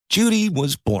Judy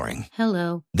was boring.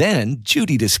 Hello. Then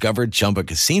Judy discovered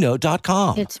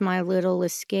ChumbaCasino.com. It's my little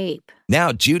escape.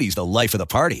 Now Judy's the life of the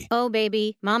party. Oh,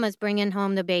 baby, mama's bringing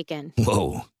home the bacon.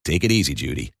 Whoa, take it easy,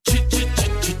 Judy.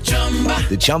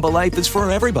 The Chumba life is for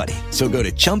everybody. So go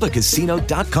to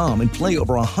ChumbaCasino.com and play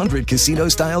over 100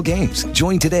 casino-style games.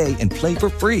 Join today and play for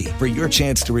free for your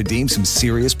chance to redeem some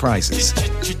serious prizes.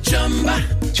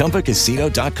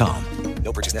 ChumbaCasino.com.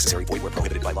 No purchase necessary. Void where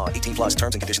prohibited by law. 18 plus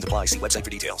terms and conditions apply. See website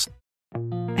for details.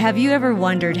 Have you ever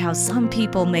wondered how some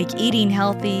people make eating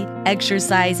healthy,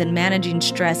 exercise, and managing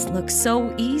stress look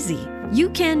so easy?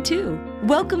 You can too.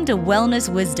 Welcome to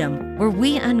Wellness Wisdom, where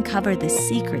we uncover the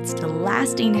secrets to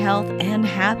lasting health and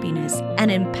happiness and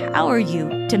empower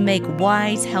you to make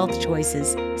wise health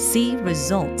choices, see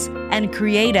results, and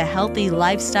create a healthy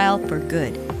lifestyle for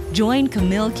good. Join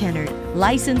Camille Kennard,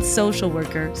 licensed social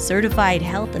worker, certified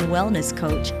health and wellness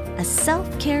coach, a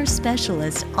self-care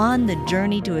specialist on the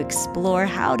journey to explore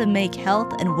how to make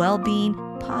health and well-being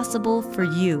possible for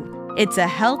you. It's a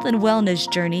health and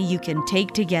wellness journey you can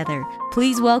take together.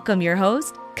 Please welcome your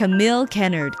host, Camille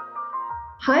Kennard.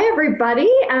 Hi, everybody.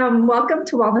 Welcome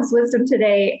to Wellness Wisdom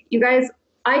today. You guys,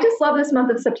 I just love this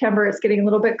month of September. It's getting a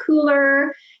little bit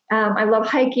cooler. I love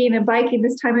hiking and biking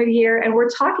this time of year. And we're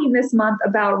talking this month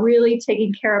about really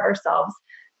taking care of ourselves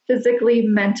physically,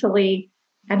 mentally,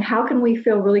 and how can we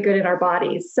feel really good in our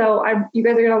bodies. So you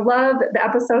guys are going to love the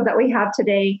episode that we have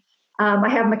today. I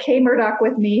have McKay Murdoch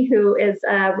with me, who is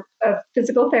a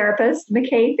physical therapist.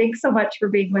 McKay, thanks so much for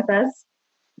being with us.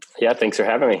 Yeah, thanks for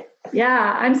having me.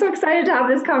 Yeah, I'm so excited to have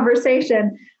this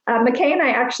conversation. McKay and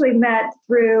I actually met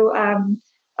through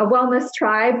a wellness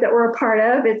tribe that we're a part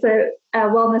of. It's a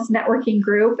wellness networking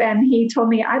group. And he told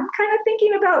me, I'm kind of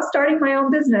thinking about starting my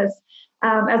own business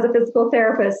as a physical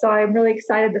therapist. So I'm really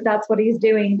excited that that's what he's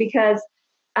doing, because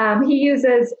he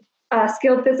uses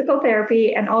skilled physical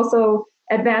therapy and also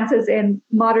advances in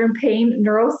modern pain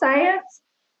neuroscience,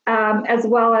 as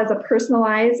well as a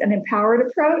personalized and empowered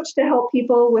approach to help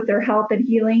people with their health and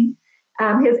healing.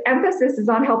 His emphasis is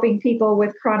on helping people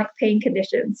with chronic pain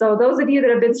conditions. So those of you that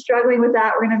have been struggling with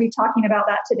that, we're going to be talking about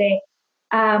that today.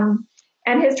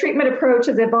 And his treatment approach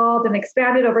has evolved and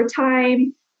expanded over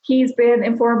time. He's been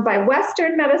informed by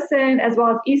Western medicine as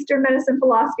well as Eastern medicine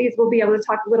philosophies. We'll be able to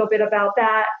talk a little bit about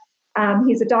that.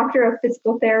 He's a doctor of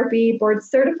physical therapy, board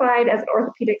certified as an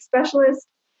orthopedic specialist.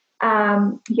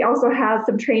 He also has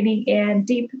some training in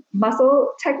deep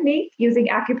muscle technique using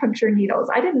acupuncture needles.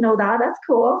 I didn't know that. That's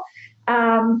cool.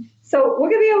 So we're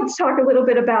going to be able to talk a little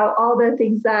bit about all the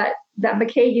things that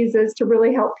McKay uses to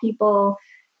really help people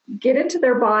get into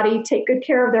their body, take good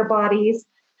care of their bodies.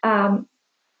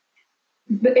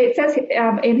 But it says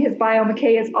in his bio,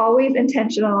 McKay is always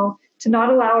intentional to not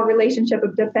allow a relationship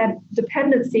of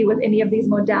dependency with any of these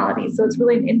modalities. So it's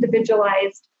really an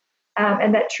individualized,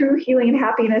 and that true healing and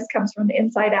happiness comes from the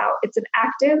inside out. It's an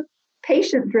active,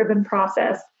 patient-driven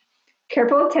process.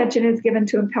 Careful attention is given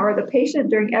to empower the patient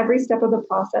during every step of the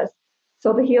process,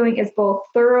 so the healing is both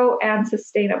thorough and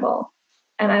sustainable.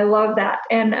 And I love that.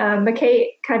 And McKay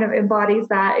kind of embodies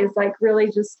that, is like really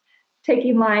just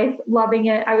taking life, loving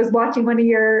it. I was watching one of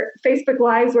your Facebook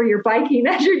Lives where you're biking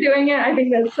as you're doing it. I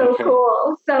think that's so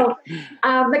cool. So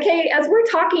McKay, as we're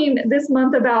talking this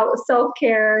month about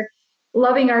self-care,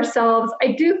 loving ourselves,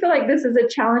 I do feel like this is a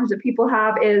challenge that people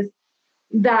have, is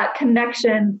that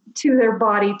connection to their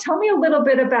body. Tell me a little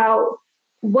bit about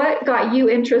what got you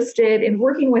interested in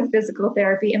working with physical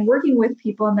therapy and working with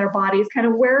people in their bodies. Kind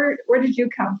of where did you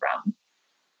come from?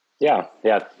 Yeah.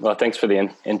 Well, thanks for the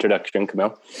introduction,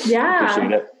 Camille. Yeah.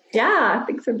 Appreciate it. Yeah.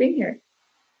 Thanks for being here.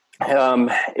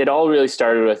 It all really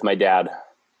started with my dad.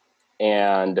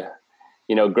 And,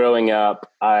 growing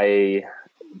up, I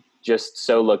just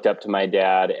so looked up to my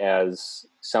dad as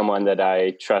someone that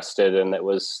I trusted and that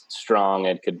was strong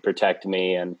and could protect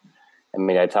me. And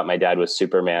I thought my dad was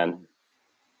Superman.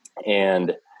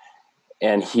 And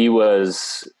he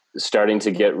was starting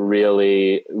to get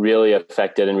really, really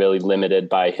affected and really limited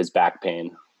by his back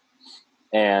pain.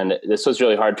 And this was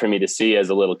really hard for me to see as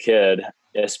a little kid,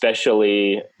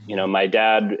 especially, my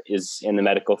dad is in the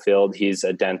medical field. He's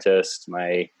a dentist.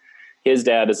 His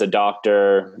dad is a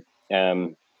doctor.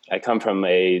 I come from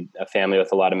a family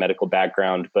with a lot of medical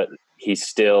background, but he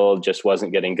still just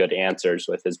wasn't getting good answers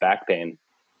with his back pain.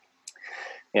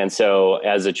 And so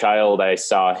as a child, I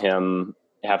saw him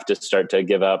have to start to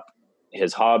give up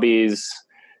his hobbies.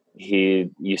 He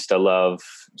used to love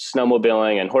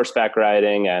snowmobiling and horseback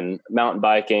riding and mountain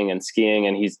biking and skiing,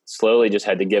 and he slowly just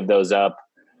had to give those up.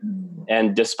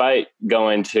 And despite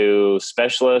going to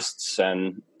specialists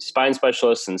and spine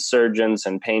specialists and surgeons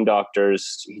and pain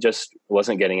doctors, he just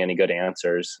wasn't getting any good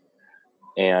answers.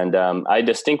 And I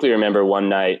distinctly remember one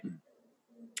night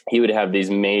he would have these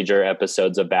major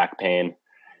episodes of back pain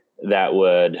that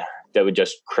would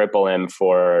just cripple him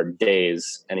for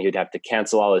days, and he would have to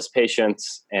cancel all his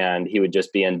patients, and he would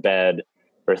just be in bed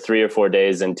for 3 or 4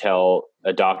 days until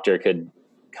a doctor could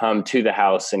come to the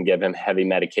house and give him heavy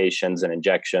medications and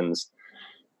injections.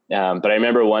 But I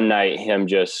remember one night him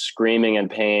just screaming in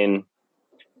pain.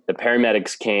 The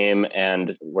paramedics came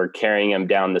and were carrying him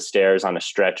down the stairs on a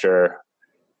stretcher.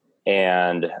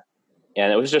 And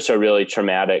it was just a really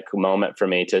traumatic moment for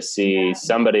me to see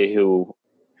somebody who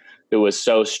was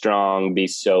so strong be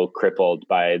so crippled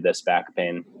by this back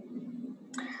pain.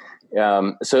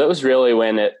 So that was really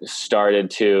when it started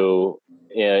to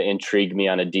intrigue me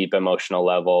on a deep emotional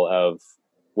level of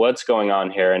what's going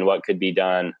on here and what could be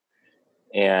done.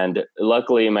 And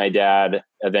luckily my dad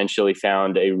eventually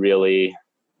found a really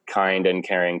kind and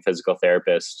caring physical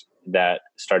therapist that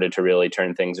started to really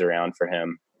turn things around for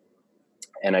him.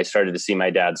 And I started to see my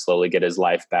dad slowly get his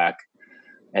life back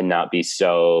and not be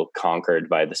so conquered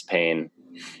by this pain.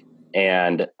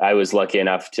 And I was lucky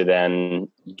enough to then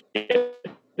get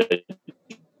a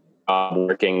job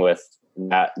working with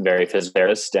that very physical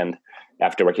therapist. And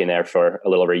after working there for a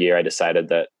little over a year, I decided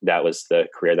that that was the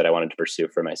career that I wanted to pursue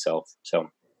for myself. So.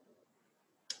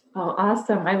 Oh,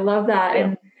 awesome. I love that. Yeah.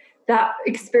 And that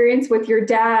experience with your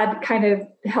dad kind of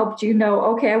helped you know,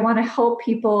 okay, I want to help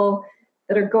people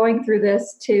that are going through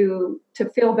this to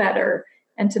feel better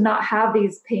and to not have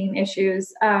these pain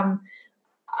issues. I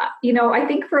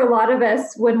think for a lot of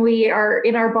us, when we are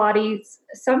in our bodies,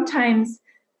 sometimes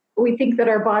we think that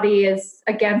our body is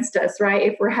against us, right?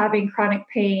 If we're having chronic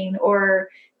pain or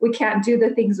we can't do the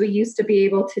things we used to be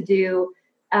able to do.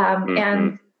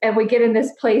 And we get in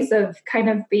this place of kind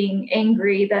of being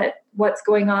angry that what's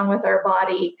going on with our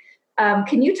body.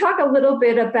 Can you talk a little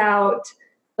bit about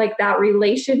like that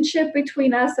relationship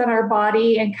between us and our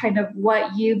body and kind of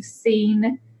what you've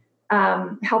seen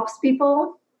helps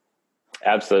people?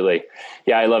 Absolutely.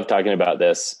 Yeah, I love talking about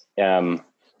this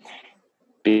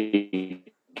because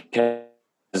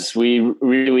we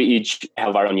really each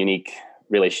have our own unique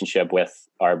relationship with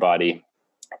our body.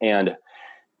 And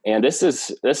this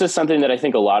is something that I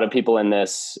think a lot of people in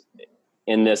this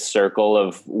circle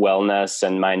of wellness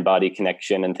and mind-body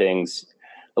connection and things,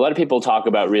 a lot of people talk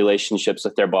about relationships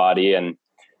with their body and,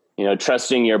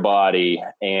 trusting your body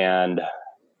and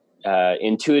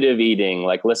intuitive eating,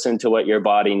 like listen to what your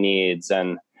body needs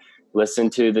and listen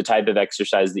to the type of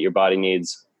exercise that your body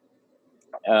needs.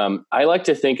 I like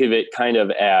to think of it kind of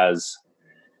as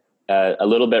a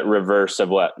little bit reverse of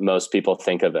what most people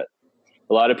think of it.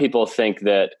 A lot of people think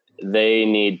that they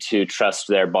need to trust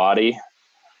their body.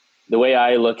 The way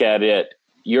I look at it,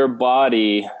 your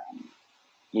body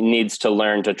needs to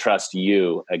learn to trust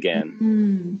you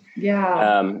again.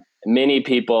 Many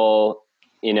people,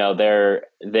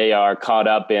 they are caught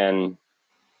up in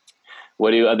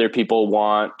what do other people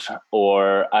want,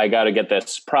 or I got to get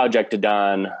this project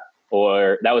done.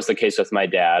 Or that was the case with my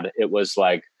dad. It was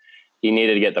like he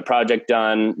needed to get the project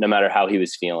done no matter how he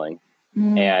was feeling.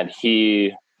 And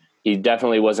he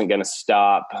definitely wasn't going to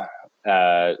stop.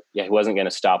 He wasn't going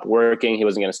to stop working. He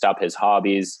wasn't going to stop his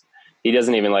hobbies. He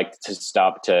doesn't even like to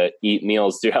stop to eat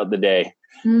meals throughout the day.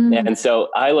 And so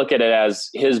I look at it as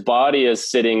his body is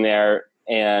sitting there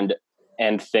and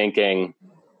thinking,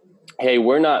 hey,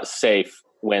 we're not safe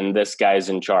when this guy's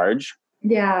in charge.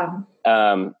 Yeah.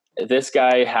 This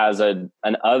guy has an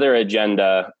other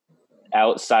agenda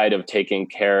outside of taking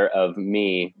care of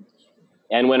me.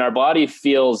 And when our body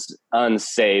feels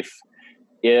unsafe,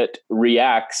 it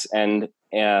reacts and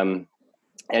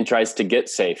tries to get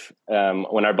safe.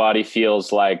 When our body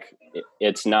feels like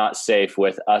it's not safe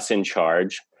with us in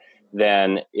charge,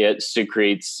 then it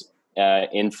secretes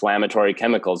inflammatory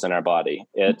chemicals in our body.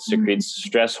 It secretes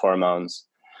stress hormones.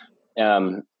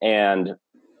 And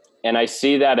I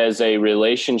see that as a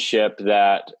relationship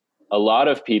that a lot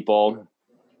of people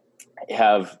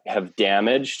have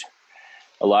damaged.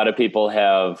 A lot of people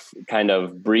have kind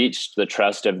of breached the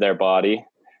trust of their body.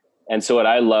 And so what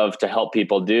I love to help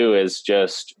people do is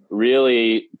just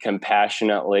really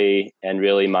compassionately and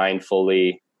really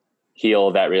mindfully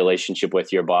heal that relationship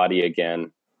with your body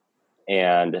again.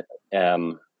 And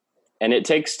it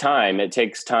takes time. It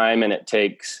takes time, and it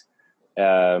takes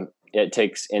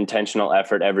intentional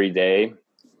effort every day.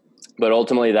 But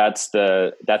ultimately that's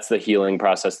the healing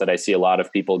process that I see a lot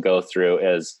of people go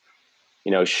through is,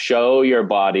 show your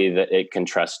body that it can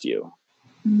trust you.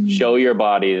 Show your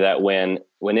body that when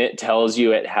it tells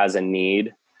you it has a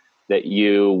need, that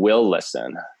you will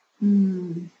listen,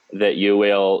 that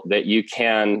you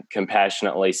can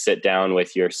compassionately sit down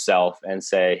with yourself and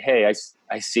say, hey,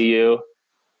 I see you.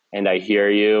 and I hear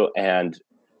you, and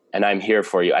I'm here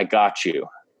for you. I got you.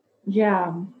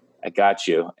 Yeah. I got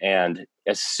you. And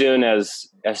as soon as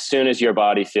your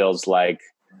body feels like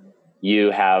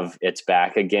you have its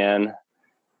back again,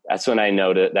 that's when I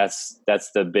know that's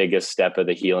the biggest step of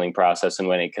the healing process, and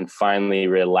when it can finally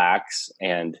relax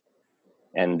and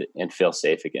feel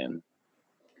safe again.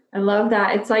 I love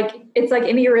that. It's like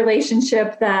any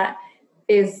relationship that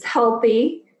is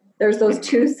healthy. There's those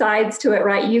two sides to it,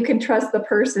 right? You can trust the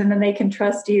person and they can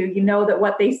trust you. You know that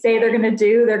what they say they're going to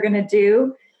do, they're going to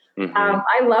do. Mm-hmm.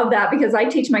 I love that because I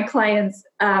teach my clients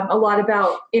a lot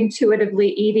about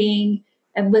intuitively eating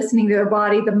and listening to their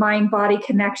body, the mind-body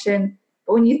connection.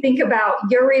 But when you think about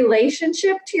your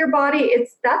relationship to your body,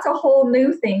 that's a whole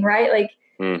new thing, right? Like,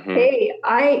 mm-hmm.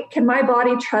 Hey, can my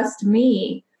body trust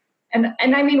me? And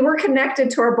I mean, we're connected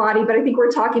to our body, but I think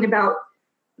we're talking about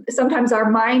sometimes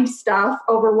our mind stuff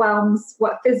overwhelms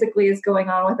what physically is going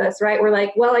on with us, right? We're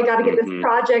like, well, I got to get mm-hmm. this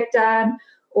project done,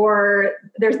 or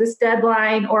there's this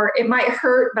deadline, or it might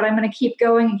hurt, but I'm going to keep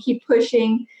going and keep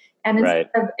pushing. And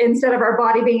instead of our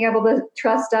body being able to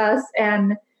trust us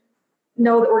and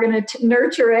know that we're going to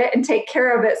nurture it and take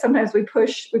care of it, sometimes we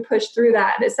push through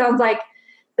that. And it sounds like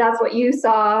that's what you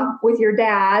saw with your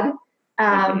dad.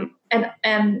 Mm-hmm.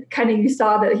 And kind of you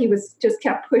saw that he was just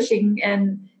kept pushing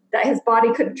and that his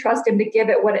body couldn't trust him to give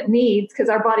it what it needs, because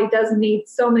our body does need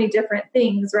so many different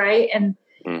things, right? And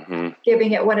mm-hmm.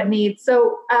 giving it what it needs.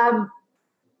 So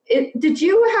did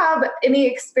you have any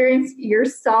experience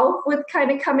yourself with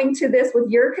kind of coming to this with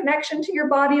your connection to your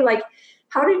body? Like,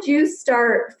 how did you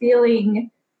start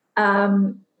feeling,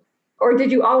 or did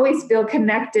you always feel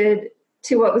connected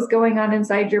to what was going on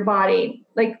inside your body?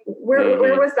 Like,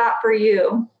 where was that for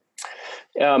you?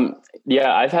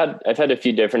 Yeah, I've had a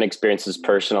few different experiences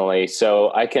personally,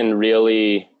 so I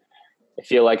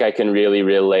feel like I can really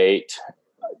relate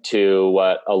to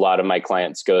what a lot of my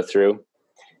clients go through.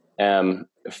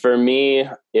 For me,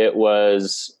 it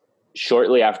was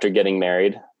shortly after getting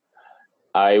married.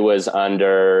 I was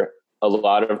under a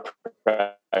lot of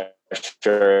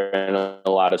pressure and a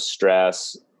lot of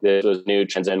stress. This was new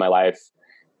transition in my life.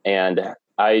 And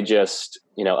I just,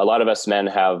 a lot of us men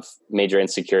have major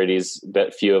insecurities,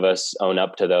 but few of us own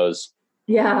up to those.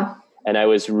 Yeah. And I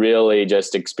was really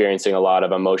just experiencing a lot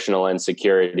of emotional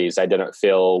insecurities. I didn't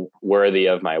feel worthy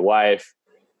of my wife.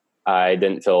 I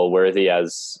didn't feel worthy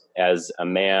as a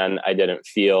man. I didn't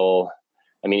feel,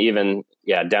 even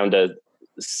down to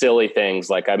silly things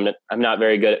like I'm not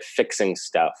very good at fixing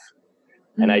stuff.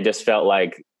 Mm-hmm. And I just felt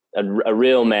like a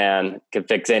real man can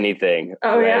fix anything.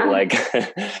 Oh, right? Yeah. Like,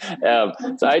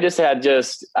 so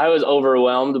I was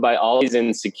overwhelmed by all these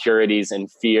insecurities and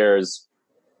fears.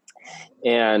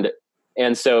 And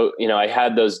so, I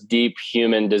had those deep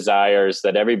human desires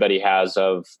that everybody has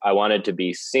of, I wanted to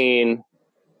be seen,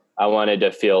 I wanted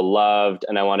to feel loved,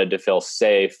 and I wanted to feel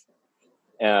safe.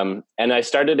 And I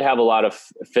started to have a lot of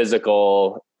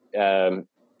physical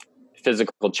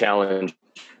challenges.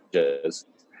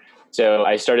 So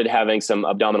I started having some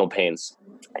abdominal pains,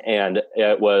 and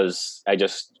I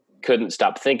just couldn't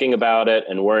stop thinking about it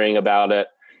and worrying about it.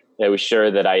 I was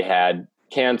sure that I had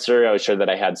cancer. I was sure that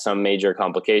I had some major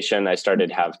complication. I started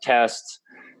to have tests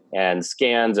and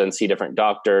scans and see different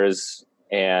doctors,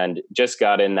 and just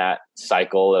got in that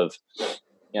cycle of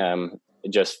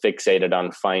just fixated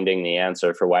on finding the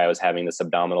answer for why I was having this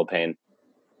abdominal pain.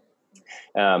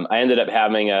 I ended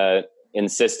up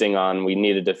insisting on, we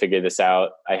needed to figure this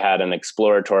out. I had an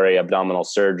exploratory abdominal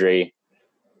surgery,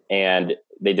 and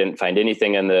they didn't find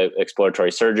anything in the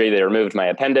exploratory surgery. They removed my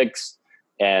appendix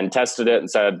and tested it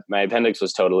and said my appendix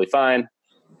was totally fine.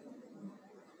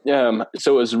 So it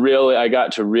was I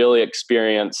got to really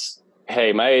experience,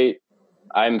 hey,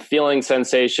 I'm feeling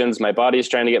sensations. My body's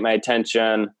trying to get my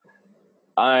attention.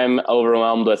 I'm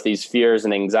overwhelmed with these fears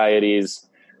and anxieties.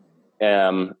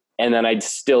 And then I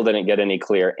still didn't get any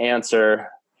clear answer.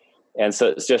 And so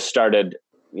it just started,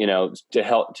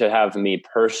 to have me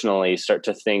personally start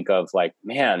to think of like,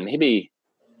 man, maybe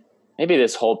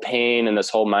this whole pain and this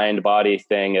whole mind body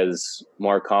thing is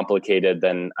more complicated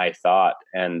than I thought.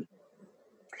 And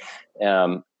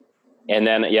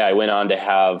then, I went on to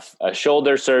have a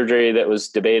shoulder surgery that was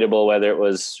debatable whether it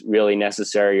was really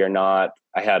necessary or not.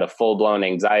 I had a full-blown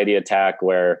anxiety attack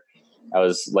where I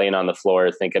was laying on the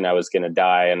floor thinking I was going to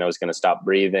die and I was going to stop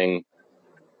breathing.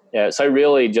 So I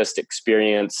really just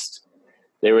experienced,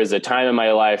 there was a time in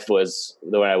my life when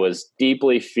I was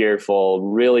deeply fearful,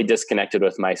 really disconnected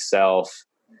with myself,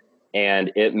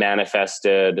 and it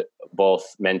manifested both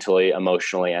mentally,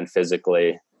 emotionally, and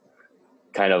physically,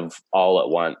 kind of all at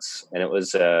once. And it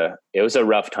was a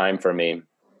rough time for me.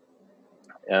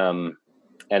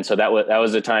 And so that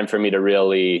was a time for me to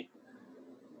really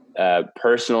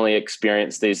personally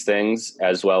experience these things,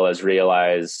 as well as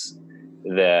realize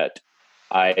that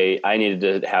I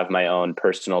needed to have my own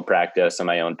personal practice and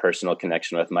my own personal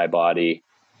connection with my body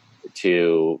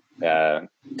to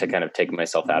kind of take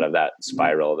myself out of that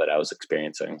spiral that I was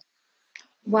experiencing.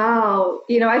 Wow.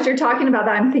 As you're talking about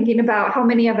that, I'm thinking about how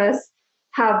many of us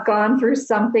have gone through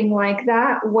something like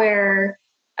that, where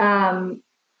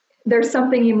there's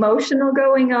something emotional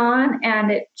going on and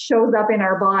it shows up in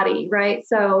our body, right?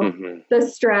 So the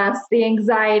stress, the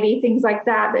anxiety, things like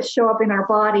that show up in our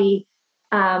body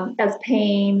as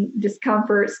pain,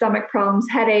 discomfort, stomach problems,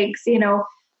 headaches.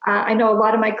 I know a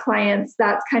lot of my clients,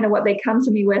 that's kind of what they come to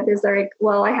me with, is they're like,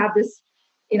 well, I have this,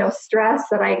 stress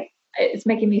that it's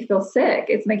making me feel sick.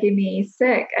 It's making me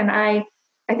sick. And I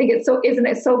think isn't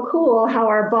it so cool how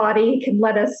our body can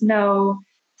let us know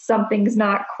something's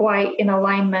not quite in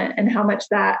alignment, and how much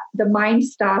that the mind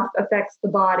stuff affects the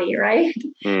body, right?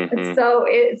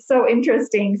 It's so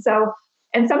interesting. So,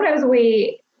 and sometimes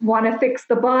we want to fix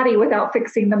the body without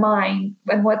fixing the mind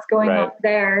and what's going on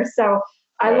there. So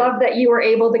I love that you were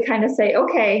able to kind of say,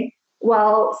 okay,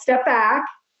 well, step back.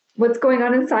 What's going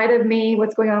on inside of me?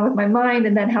 What's going on with my mind?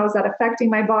 And then how is that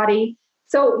affecting my body?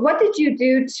 So what did you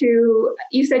do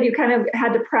you said you kind of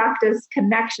had to practice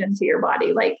connection to your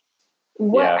body. Like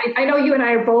I know you and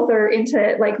I both are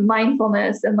into like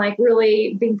mindfulness and like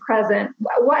really being present.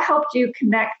 What helped you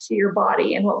connect to your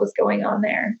body and what was going on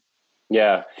there?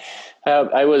 Yeah.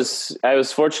 I was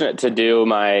fortunate to do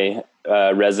my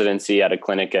residency at a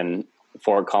clinic in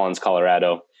Fort Collins,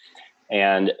 Colorado.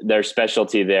 And their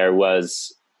specialty there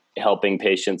was helping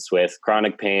patients with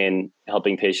chronic pain,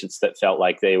 helping patients that felt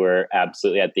like they were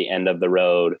absolutely at the end of the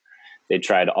road. They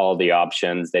tried all the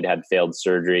options. They'd had failed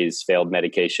surgeries, failed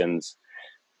medications,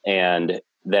 and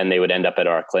then they would end up at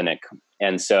our clinic.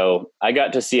 And so I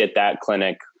got to see at that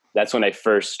clinic, that's when I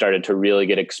first started to really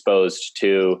get exposed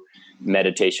to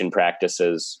meditation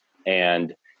practices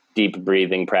and deep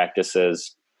breathing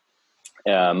practices,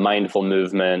 mindful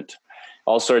movement,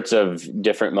 all sorts of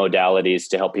different modalities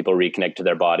to help people reconnect to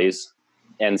their bodies.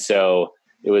 And so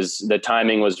the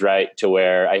timing was right to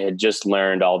where I had just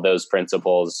learned all those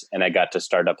principles and I got to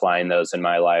start applying those in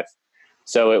my life.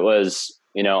 So it was,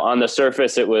 on the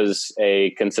surface, it was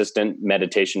a consistent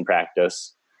meditation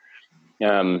practice.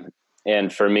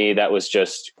 And for me, that was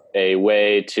just a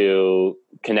way to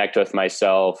connect with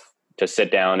myself, to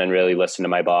sit down and really listen to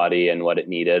my body and what it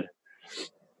needed.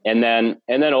 And then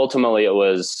ultimately it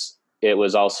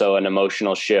was also an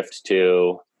emotional shift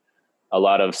to a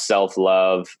lot of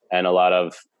self-love and a lot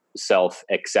of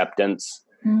self-acceptance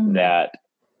that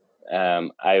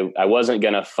I wasn't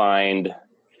going to find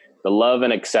the love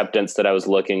and acceptance that I was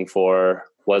looking for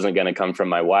wasn't going to come from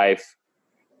my wife,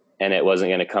 and it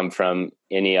wasn't going to come from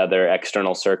any other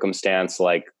external circumstance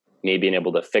like me being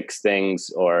able to fix things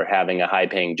or having a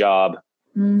high-paying job.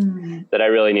 That I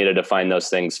really needed to find those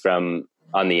things from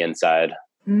on the inside.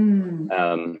 And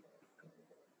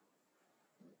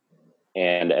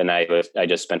I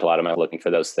just spent a lot of my looking for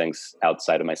those things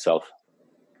outside of myself.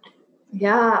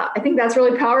 Yeah, I think that's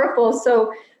really powerful.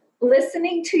 So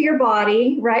listening to your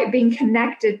body, right? Being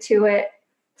connected to it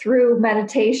through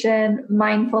meditation,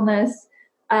 mindfulness.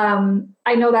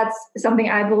 I know that's something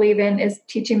I believe in, is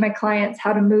teaching my clients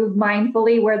how to move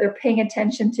mindfully, where they're paying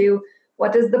attention to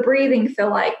what does the breathing feel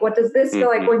like? What does this feel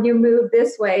like when you move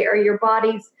this way? Or your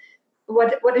body's,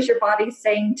 what is your body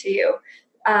saying to you?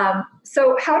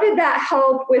 So how did that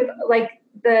help with like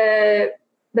the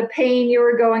pain you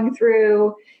were going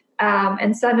through,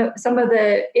 and some of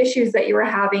the issues that you were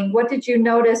having? What did you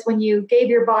notice when you gave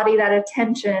your body that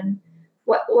attention?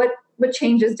 What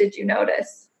changes did you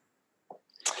notice?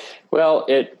 Well,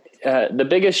 the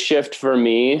biggest shift for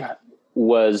me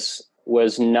was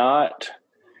not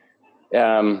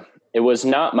it was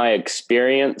not my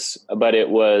experience, but it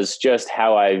was just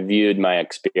how I viewed my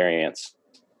experience.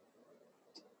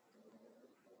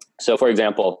 So, for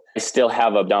example, I still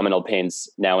have abdominal pains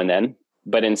now and then,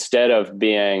 but instead of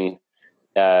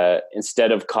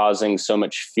causing so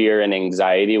much fear and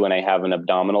anxiety when I have an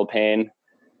abdominal pain,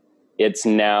 it's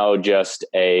now just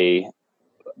a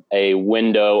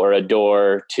window or a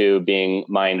door to being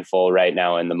mindful right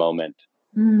now in the moment.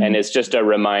 And it's just a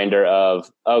reminder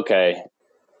of, okay,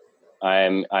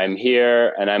 I'm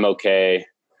here and I'm okay.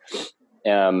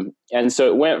 And so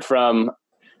it went from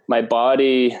my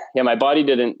body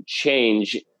didn't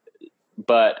change,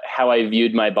 but how I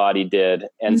viewed my body did.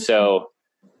 And so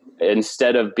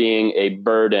instead of being a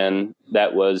burden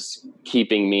that was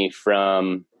keeping me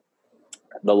from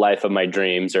the life of my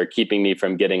dreams or keeping me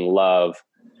from getting love,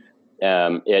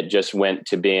 it just went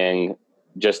to being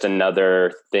just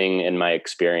another thing in my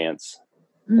experience.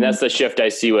 And that's the shift I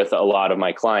see with a lot of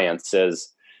my clients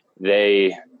is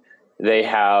they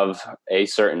have a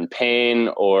certain pain,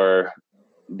 or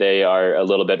they are a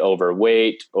little bit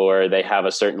overweight, or they have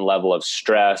a certain level of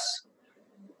stress,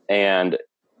 and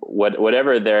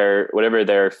whatever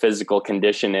their physical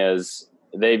condition is,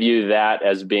 they view that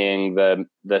as being the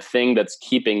thing that's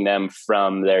keeping them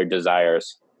from their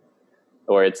desires,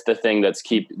 or it's the thing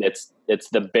it's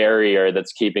the barrier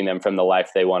that's keeping them from the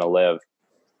life they want to live.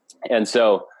 And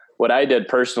so what I did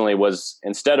personally was,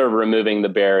 instead of removing the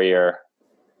barrier,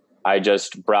 I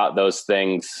just brought those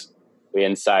things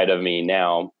inside of me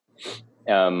now.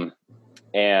 And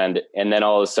then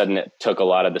all of a sudden it took a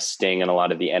lot of the sting and a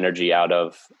lot of the energy out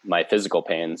of my physical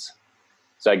pains.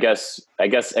 So I guess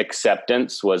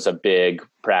acceptance was a big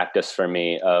practice for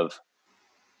me of,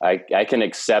 I can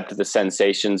accept the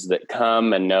sensations that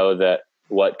come and know that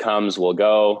what comes will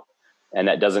go, and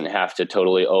that doesn't have to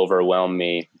totally overwhelm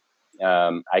me.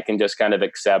 I can just kind of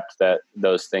accept that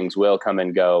those things will come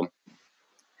and go,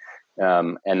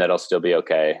 and that'll still be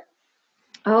okay.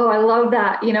 Oh, I love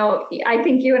that. You know, I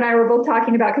think you and I were both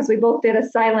talking about, because we both did a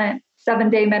silent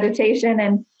 7-day meditation,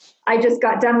 and I just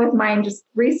got done with mine just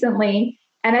recently.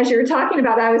 And as you were talking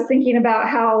about, I was thinking about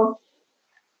how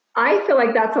I feel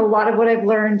like that's a lot of what I've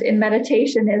learned in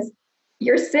meditation is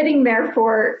you're sitting there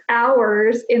for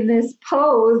hours in this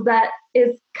pose that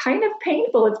is kind of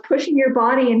painful. It's pushing your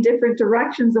body in different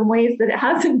directions in ways that it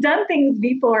hasn't done things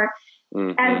before.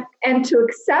 Mm-hmm. And to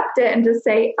accept it and to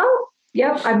say, oh,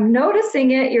 yep, I'm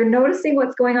noticing it. You're noticing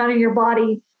what's going on in your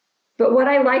body. But what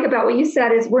I like about what you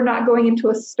said is we're not going into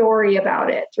a story about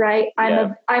it, right?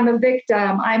 I'm a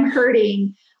victim. I'm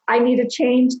hurting. I need to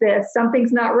change this.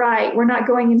 Something's not right. We're not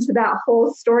going into that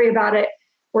whole story about it.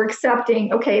 We're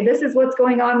accepting, okay, this is what's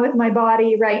going on with my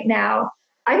body right now.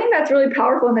 I think that's really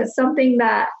powerful. And it's something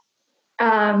that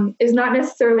is not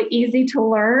necessarily easy to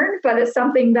learn, but it's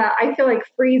something that I feel like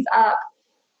frees up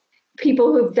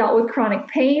people who've dealt with chronic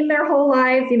pain their whole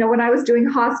lives. You know, when I was doing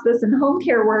hospice and home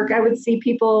care work, I would see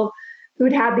people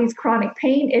who'd had these chronic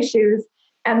pain issues.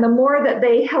 And the more that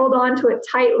they held on to it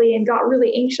tightly and got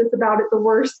really anxious about it, the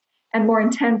worse and more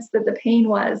intense that the pain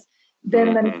was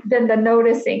than the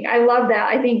noticing. I love that.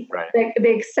 I think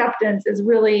the acceptance is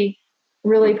really,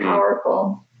 really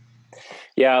powerful.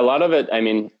 Yeah, a lot of it, I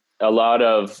mean, a lot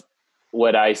of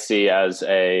what I see as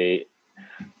an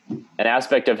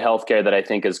aspect of healthcare that I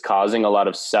think is causing a lot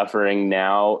of suffering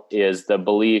now is the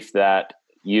belief that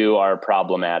you are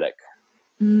problematic,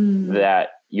 that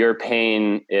your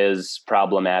pain is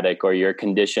problematic or your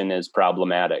condition is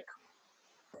problematic.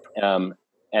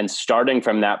 And starting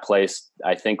from that place,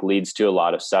 I think leads to a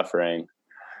lot of suffering,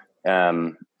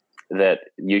 that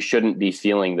you shouldn't be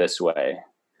feeling this way.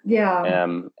 Yeah.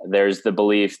 There's the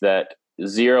belief that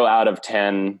 0 out of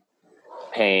 10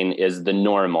 pain is the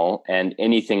normal, and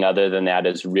anything other than that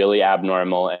is really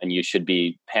abnormal, and you should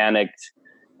be panicked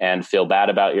and feel bad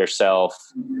about yourself.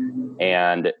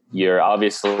 And you're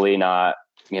obviously not,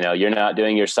 you're not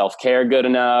doing your self-care good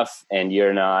enough, and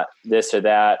you're not this or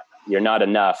that. You're not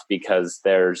enough because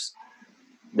there's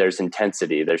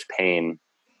intensity, there's pain.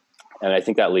 And I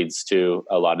think that leads to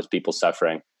a lot of people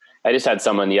suffering. I just had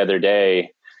someone the other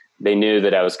day, they knew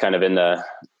that I was kind of in the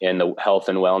health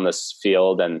and wellness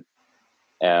field. And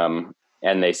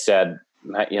they said,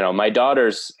 my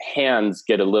daughter's hands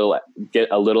get a little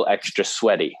extra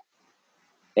sweaty,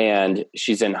 and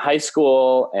she's in high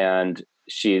school, and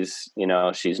she's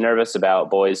nervous about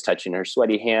boys touching her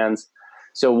sweaty hands.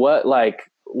 So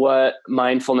what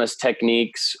mindfulness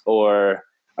techniques, or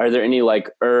are there any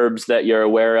herbs that you're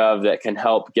aware of that can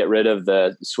help get rid of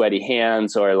the sweaty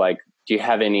hands, or do you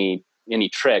have any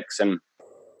tricks? And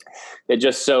it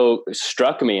just so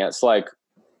struck me. It's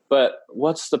but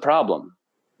what's the problem?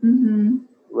 Mm-hmm.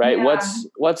 Right? Yeah.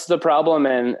 What's the problem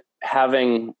in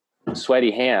having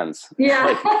sweaty hands?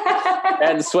 Yeah.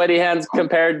 And sweaty hands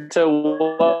compared to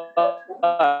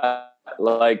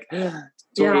what?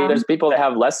 There's people that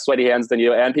have less sweaty hands than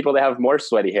you, and people that have more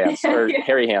sweaty hands or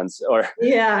hairy hands, or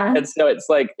and so it's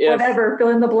whatever, fill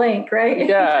in the blank, right?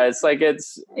 Yeah, it's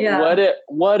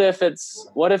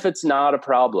what if it's not a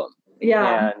problem?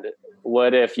 Yeah. And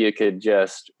what if you could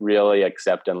just really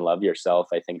accept and love yourself?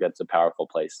 I think that's a powerful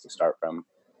place to start from.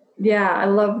 Yeah, I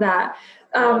love that.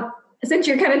 Since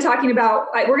you're kind of talking about,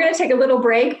 we're going to take a little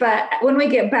break, but when we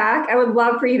get back, I would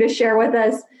love for you to share with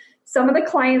us some of the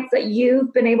clients that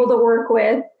you've been able to work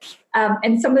with,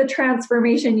 and some of the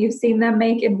transformation you've seen them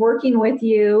make in working with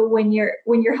you when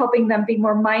you're helping them be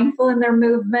more mindful in their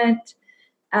movement,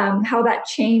 how that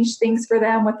changed things for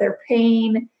them with their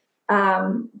pain,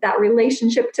 that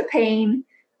relationship to pain.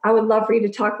 I would love for you to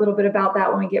talk a little bit about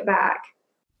that when we get back.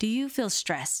 Do you feel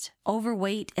stressed,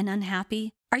 overweight, and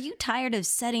unhappy? Are you tired of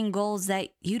setting goals that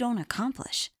you don't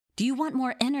accomplish? Do you want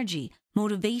more energy,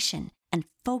 motivation, and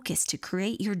focus to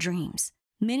create your dreams?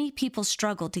 Many people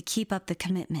struggle to keep up the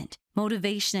commitment,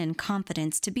 motivation, and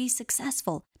confidence to be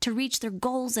successful, to reach their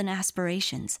goals and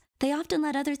aspirations. They often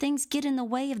let other things get in the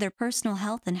way of their personal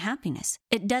health and happiness.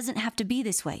 It doesn't have to be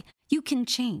this way. You can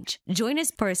change. Join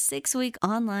us for a 6-week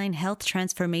online health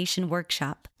transformation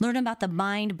workshop. Learn about the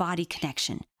mind-body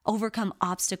connection, overcome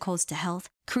obstacles to health,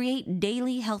 create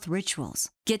daily health rituals,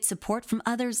 get support from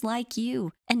others like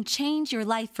you, and change your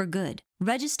life for good.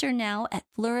 Register now at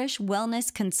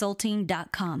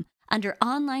flourishwellnessconsulting.com under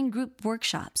online group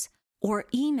workshops or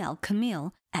email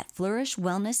Camille at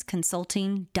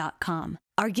flourishwellnessconsulting.com.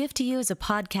 Our gift to you as a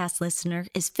podcast listener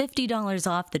is $50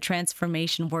 off the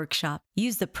transformation workshop.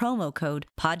 Use the promo code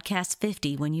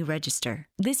podcast50 when you register.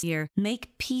 This year,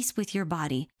 make peace with your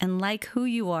body and like who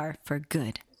you are for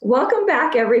good. Welcome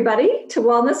back, everybody, to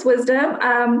Wellness Wisdom.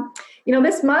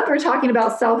 This month we're talking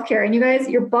about self-care, and you guys,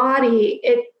 your body,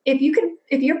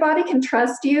 if your body can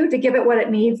trust you to give it what it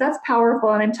needs, that's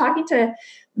powerful. And I'm talking to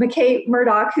McKay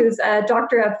Murdoch, who's a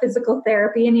doctor of physical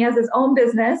therapy, and he has his own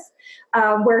business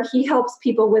where he helps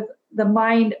people with the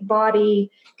mind-body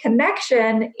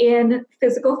connection in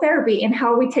physical therapy and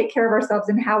how we take care of ourselves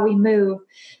and how we move.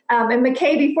 And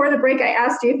McKay, before the break, I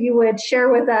asked you if you would share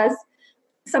with us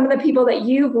some of the people that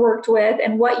you've worked with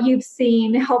and what you've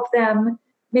seen help them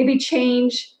maybe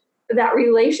change that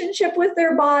relationship with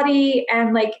their body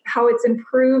and like how it's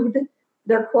improved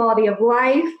their quality of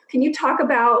life. Can you talk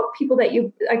about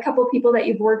a couple of people that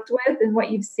you've worked with and what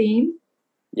you've seen?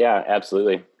 Yeah,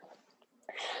 absolutely.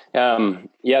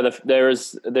 There's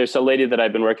a lady that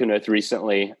I've been working with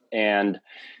recently, and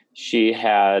she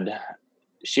had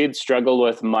struggled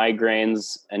with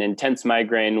migraines, an intense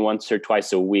migraine once or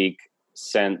twice a week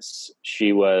since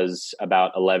she was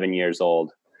about 11 years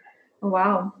old. Oh,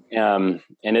 wow. And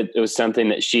it was something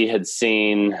that she had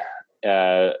seen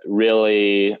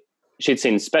she'd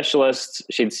seen specialists,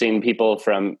 she'd seen people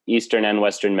from Eastern and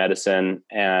Western medicine,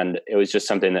 and it was just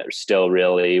something that still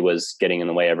really was getting in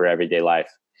the way of her everyday life.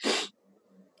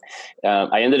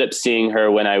 I ended up seeing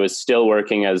her when I was still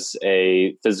working as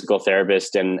a physical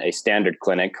therapist in a standard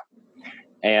clinic.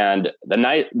 And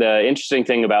the interesting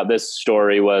thing about this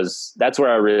story was that's where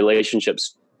our relationship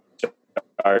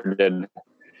started.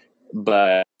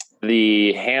 But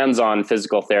the hands-on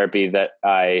physical therapy that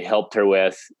I helped her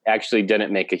with actually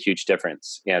didn't make a huge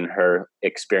difference in her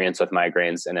experience with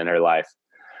migraines and in her life.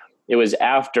 It was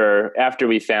after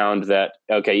we found that,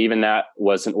 okay, even that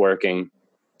wasn't working,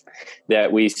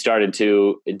 that we started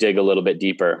to dig a little bit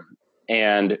deeper.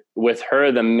 And with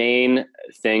her, the main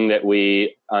thing that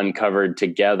we uncovered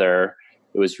together,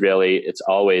 it's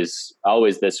always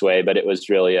this way, but it was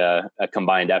really a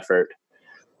combined effort,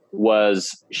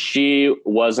 was she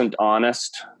wasn't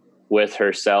honest with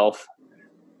herself,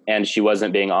 and she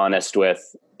wasn't being honest with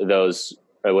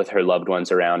her loved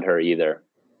ones around her either.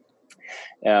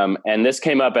 And this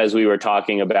came up as we were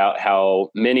talking about how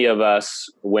many of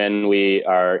us, when we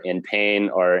are in pain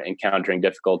or encountering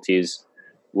difficulties,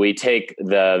 we take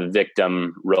the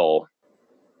victim role.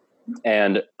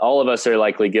 And all of us are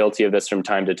likely guilty of this from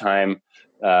time to time,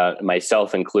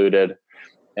 myself included.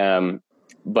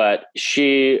 But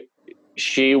she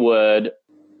would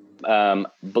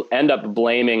end up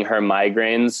blaming her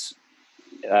migraines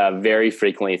very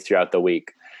frequently throughout the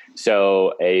week.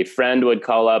 So a friend would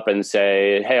call up and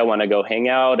say, "Hey, I want to go hang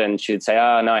out." And she'd say,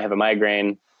 "Oh, no, I have a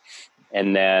migraine."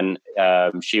 And then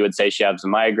she would say she has a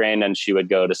migraine, and she would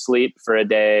go to sleep for a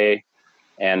day,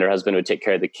 and her husband would take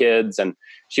care of the kids. And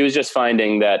she was just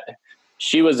finding that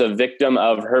she was a victim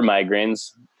of her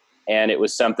migraines, and it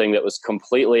was something that was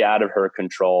completely out of her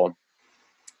control.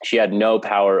 She had no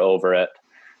power over it,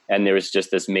 and there was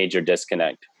just this major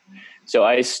disconnect. So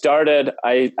I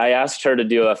asked her to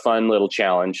do a fun little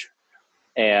challenge,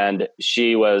 and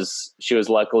she was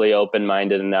luckily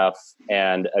open-minded enough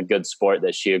and a good sport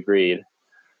that she agreed.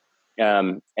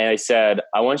 And I said,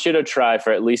 I want you to try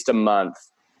for at least a month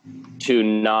to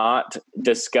not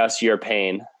discuss your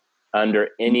pain under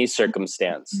any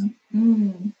circumstance.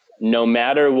 Mm-hmm. No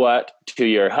matter what, to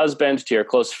your husband, to your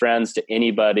close friends, to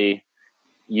anybody,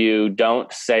 you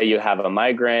don't say you have a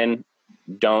migraine.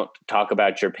 Don't talk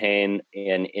about your pain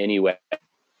in any way.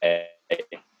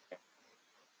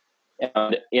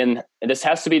 And this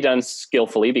has to be done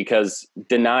skillfully, because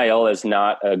denial is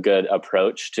not a good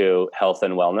approach to health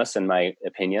and wellness, in my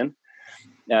opinion.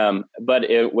 But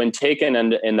when taken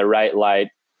in the right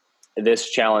light, this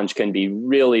challenge can be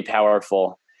really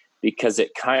powerful, because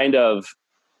it kind of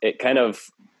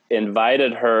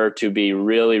invited her to be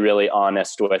really, really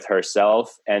honest with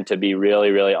herself and to be really,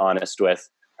 really honest with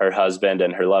her husband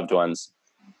and her loved ones.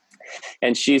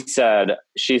 And she said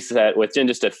within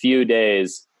just a few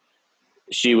days,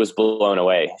 she was blown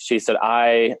away. She said,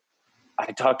 I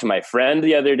talked to my friend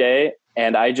the other day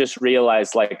and I just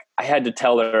realized, like, I had to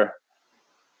tell her,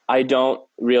 I don't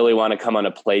really want to come on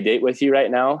a play date with you right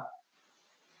now.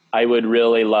 I would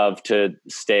really love to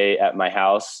stay at my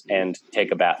house and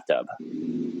take a bathtub.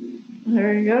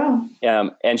 There you go.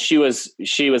 And she was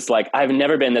like, I've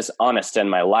never been this honest in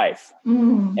my life.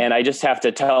 And I just have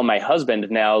to tell my husband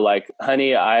now, like,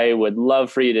 honey, I would love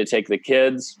for you to take the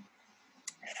kids.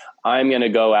 I'm going to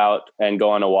go out and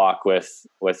go on a walk with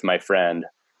my friend,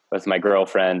 with my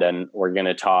girlfriend, and we're going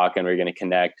to talk and we're going to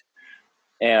connect.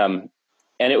 And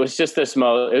it was just it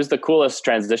was the coolest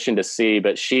transition to see,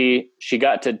 but she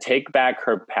got to take back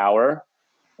her power.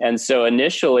 And so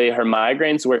initially her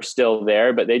migraines were still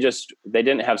there, but they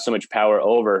didn't have so much power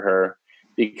over her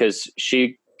because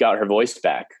she got her voice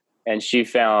back. And she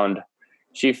found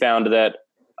that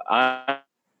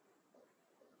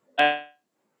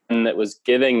that was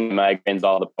giving migraines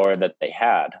all the power that they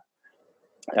had,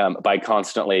 by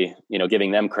constantly,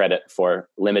 giving them credit for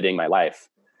limiting my life.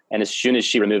 And as soon as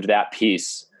she removed that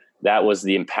piece, that was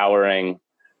the empowering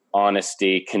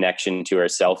honesty connection to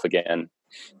herself again.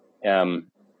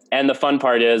 And the fun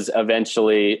part is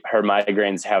eventually her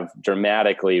migraines have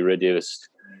dramatically reduced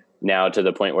now to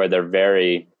the point where they're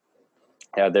very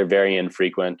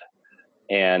infrequent.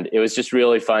 And it was just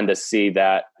really fun to see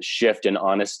that shift in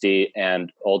honesty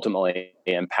and ultimately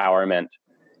empowerment.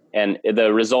 And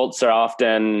the results are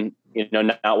often,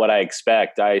 not what I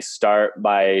expect. I start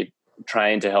by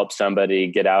trying to help somebody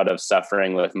get out of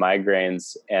suffering with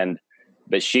migraines,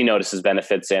 but she notices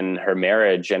benefits in her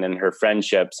marriage and in her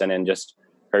friendships and in just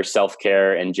her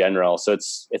self-care in general. So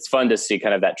it's fun to see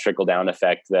kind of that trickle down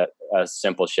effect that a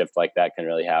simple shift like that can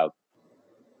really have.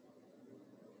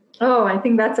 Oh, I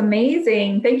think that's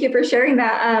amazing. Thank you for sharing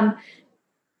that.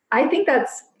 I think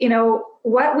that's,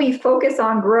 what we focus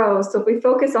on grows. So if we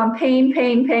focus on pain,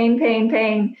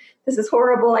 this is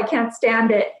horrible, I can't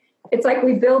stand it. It's like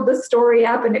we build the story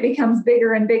up and it becomes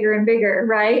bigger and bigger and bigger,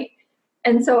 right?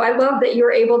 And so I love that you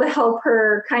were able to help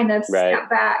her kind of step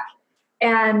back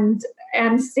and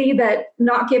see that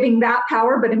not giving that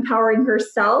power, but empowering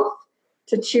herself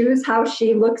to choose how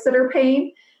she looks at her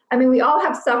pain. I mean, we all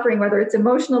have suffering, whether it's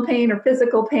emotional pain or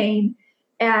physical pain.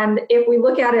 And if we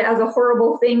look at it as a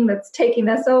horrible thing that's taking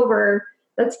us over,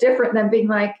 that's different than being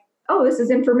like, oh, this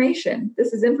is information.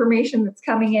 This is information that's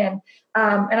coming in.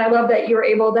 And I love that you were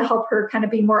able to help her kind of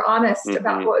be more honest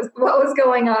about what was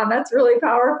going on. That's really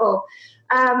powerful.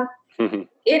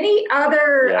 Any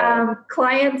other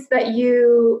clients that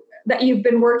you've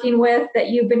been working with that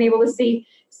you've been able to see?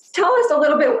 Tell us a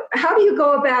little bit, how do you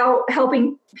go about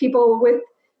helping people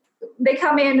they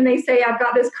come in and they say, I've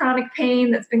got this chronic pain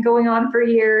that's been going on for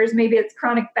years. Maybe it's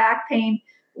chronic back pain.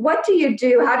 What do you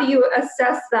do? How do you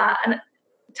assess that? And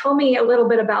tell me a little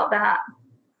bit about that.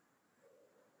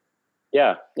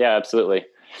 Yeah, absolutely.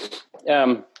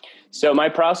 So my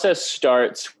process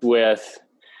starts with,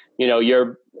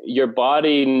 your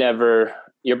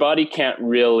body can't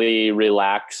really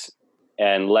relax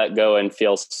and let go and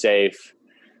feel safe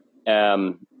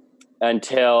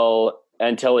until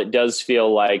it does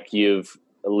feel like you've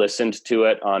listened to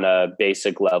it on a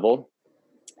basic level.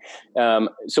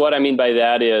 So what I mean by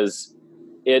that is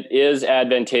it is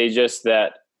advantageous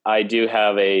that I do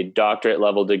have a doctorate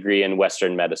level degree in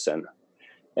Western medicine.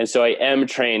 And so I am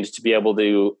trained to be able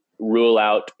to rule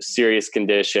out serious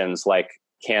conditions like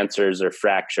cancers or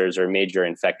fractures or major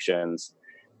infections.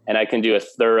 And I can do a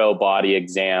thorough body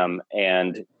exam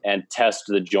and test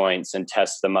the joints and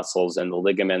test the muscles and the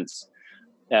ligaments,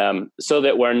 so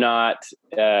that we're not,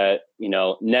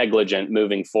 negligent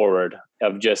moving forward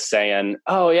of just saying,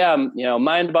 oh yeah,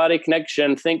 mind-body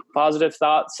connection, think positive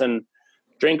thoughts and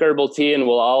drink herbal tea and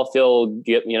we'll all feel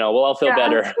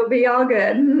better. We'll be all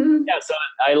good. Yeah. So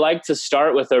I like to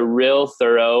start with a real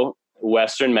thorough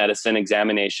Western medicine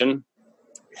examination.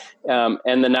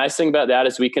 And the nice thing about that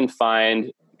is we can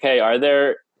find, okay, are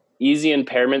there easy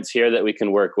impairments here that we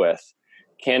can work with?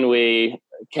 Can we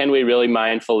really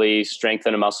mindfully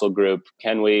strengthen a muscle group?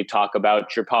 Can we talk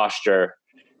about your posture?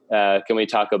 Can we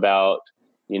talk about,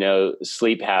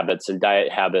 sleep habits and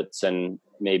diet habits and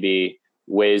maybe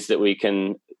ways that we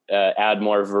can add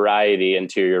more variety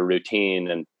into your routine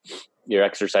and your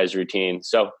exercise routine?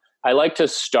 So I like to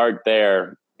start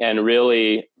there and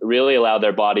really, really allow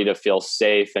their body to feel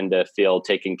safe and to feel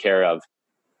taken care of.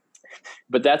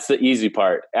 But that's the easy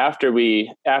part. After we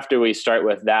start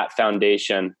with that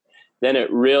foundation, then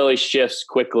it really shifts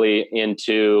quickly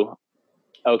into,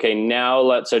 okay, now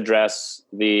let's address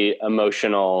the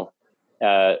emotional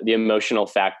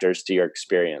factors to your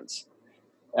experience.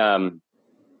 And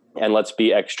let's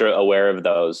be extra aware of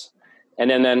those. And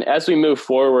then as we move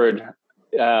forward,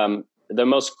 the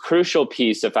most crucial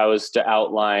piece, if I was to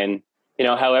outline,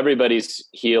 how everybody's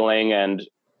healing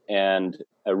and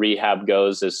a rehab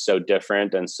goes is so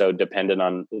different and so dependent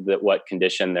on what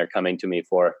condition they're coming to me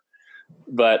for.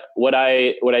 But what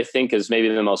I think is maybe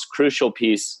the most crucial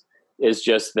piece is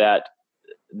just that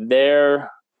their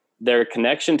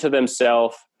connection to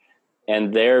themselves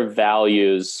and their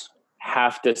values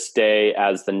have to stay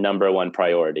as the number one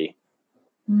priority.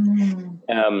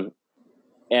 And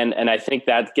I think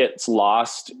that gets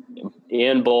lost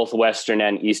in both Western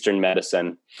and Eastern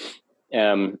medicine.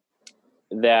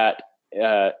 That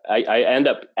I end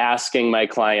up asking my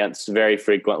clients very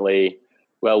frequently,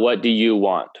 well, what do you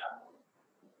want?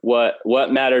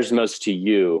 What matters most to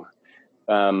you?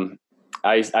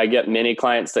 I get many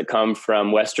clients that come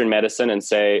from Western medicine and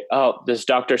say, oh, this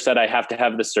doctor said I have to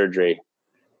have the surgery.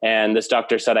 And this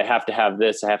doctor said I have to have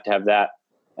this, I have to have that.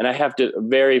 And I have to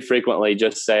very frequently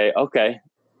just say, okay,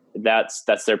 that's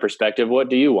their perspective. What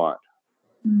do you want?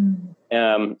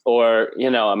 Or,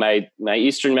 my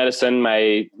Eastern medicine,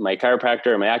 my chiropractor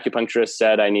or my acupuncturist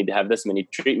said I need to have this many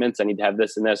treatments. I need to have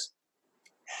this and this.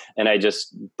 And I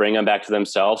just bring them back to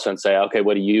themselves and say, okay,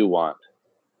 what do you want?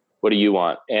 What do you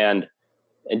want? And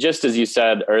just as you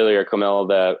said earlier,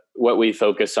 Camille, what we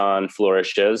focus on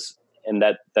flourishes. And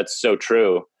that's so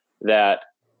true, that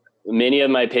many of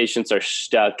my patients are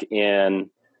stuck in,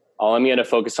 all I'm going to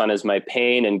focus on is my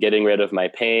pain and getting rid of my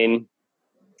pain,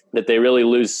 that they really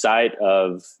lose sight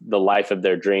of the life of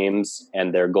their dreams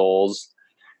and their goals.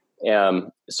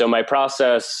 So my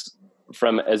process,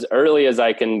 from as early as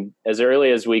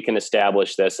we can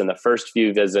establish this in the first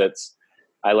few visits,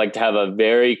 I like to have a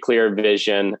very clear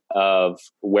vision of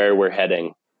where we're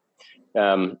heading.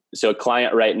 So a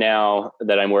client right now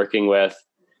that I'm working with,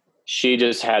 she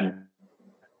just had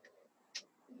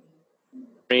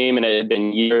dream, and it had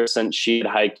been years since she had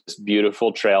hiked this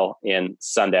beautiful trail in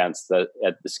Sundance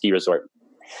at the ski resort.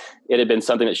 It had been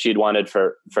something that she'd wanted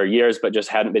for years, but just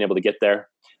hadn't been able to get there.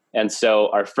 And so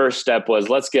our first step was,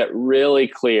 let's get really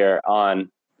clear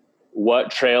on what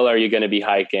trail are you going to be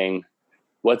hiking?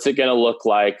 What's it going to look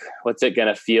like? What's it going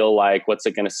to feel like? What's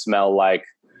it going to smell like?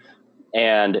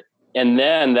 And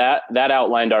then that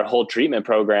outlined our whole treatment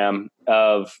program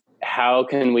of how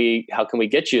can we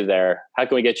get you there? How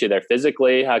can we get you there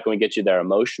physically? How can we get you there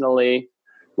emotionally?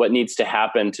 What needs to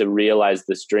happen to realize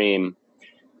this dream?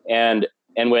 And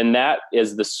when that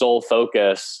is the sole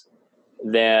focus,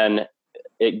 then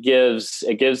it gives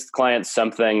clients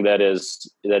something that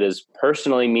is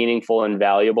personally meaningful and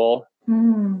valuable.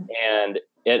 And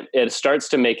it starts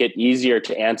to make it easier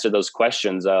to answer those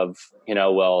questions of,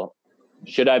 well,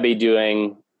 should I be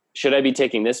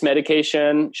taking this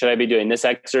medication? Should I be doing this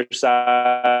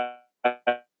exercise?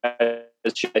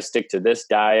 Should I stick to this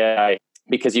diet?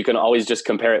 Because you can always just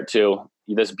compare it to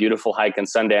this beautiful hike in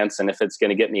Sundance. And if it's going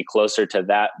to get me closer to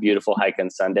that beautiful hike in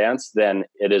Sundance, then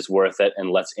it is worth it.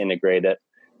 And let's integrate it,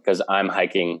 because I'm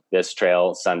hiking this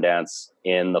trail, Sundance,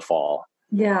 in the fall.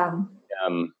 Yeah.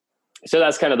 So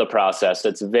that's kind of the process.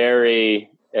 It's very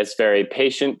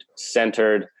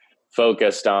patient-centered,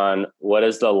 focused on what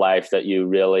is the life that you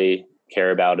really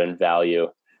care about and value,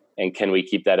 and can we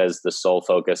keep that as the sole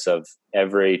focus of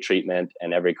every treatment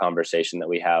and every conversation that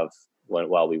we have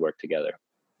while we work together.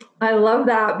 I love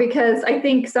that, because I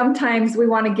think sometimes we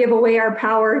want to give away our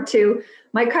power to,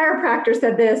 my chiropractor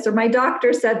said this, or my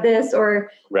doctor said this,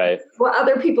 or right, what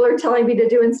other people are telling me to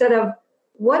do, instead of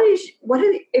what is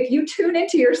if you tune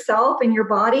into yourself and your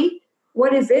body,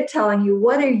 what is it telling you?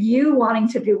 What are you wanting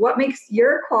to do? What makes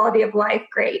your quality of life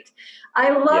great? I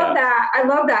love that. I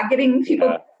love that. Getting people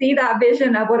to see that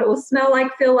vision of what it will smell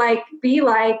like, feel like, be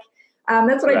like.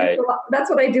 That's what I do. That's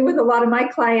what I do with a lot of my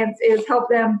clients, is help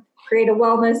them create a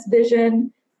wellness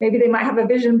vision. Maybe they might have a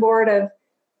vision board of,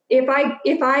 if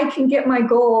I can get my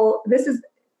goal, this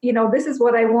is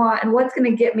what I want, and what's going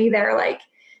to get me there.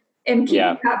 And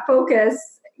keeping that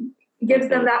focus gives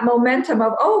them that momentum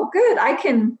of, oh, good, I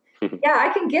can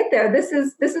get there. This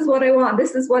is what I want.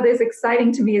 This is what is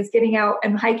exciting to me, is getting out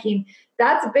and hiking.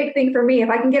 That's a big thing for me. If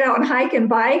I can get out and hike and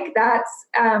bike, that's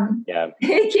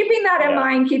keeping that in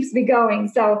mind keeps me going.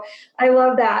 So I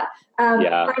love that.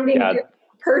 Finding a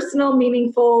personal,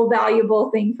 meaningful,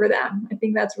 valuable thing for them. I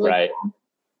think that's really cool.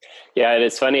 Yeah. And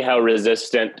it's funny how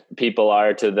resistant people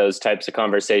are to those types of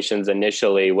conversations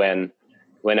initially when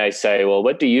I say, well,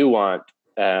 what do you want?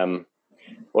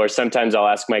 Or sometimes I'll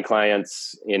ask my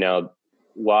clients,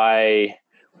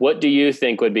 what do you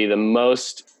think would be the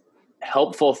most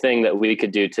helpful thing that we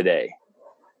could do today?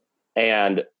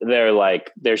 And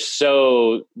they're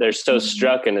so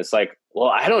struck, and it's like, well,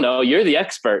 I don't know, you're the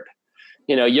expert,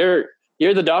 you're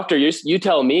the doctor, you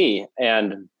tell me.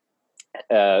 And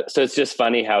so it's just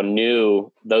funny how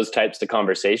new those types of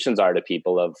conversations are to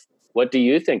people of, what do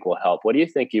you think will help? What do you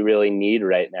think you really need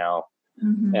right now?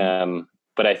 Mm-hmm.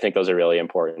 But I think those are really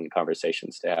important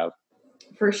conversations to have.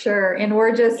 For sure. And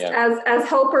we're just, as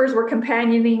helpers, we're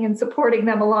companioning and supporting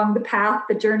them along the path,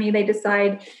 the journey they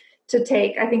decide to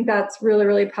take. I think that's really,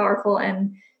 really powerful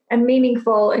and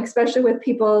meaningful, especially with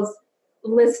people's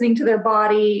listening to their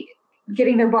body,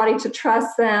 getting their body to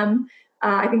trust them.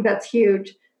 I think that's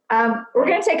huge. We're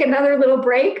going to take another little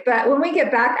break, but when we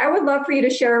get back, I would love for you to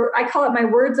share, I call it my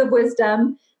words of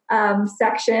wisdom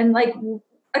section, like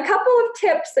a couple of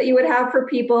tips that you would have for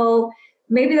people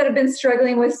maybe that have been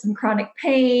struggling with some chronic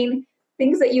pain,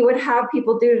 things that you would have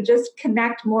people do to just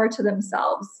connect more to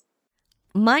themselves.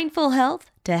 Mindful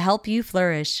health to help you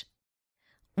flourish.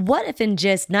 What if in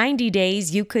just 90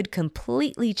 days you could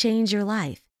completely change your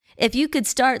life? If you could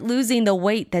start losing the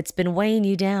weight that's been weighing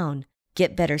you down,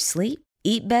 get better sleep,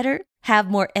 eat better,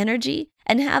 have more energy,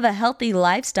 and have a healthy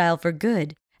lifestyle for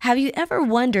good. Have you ever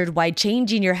wondered why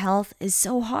changing your health is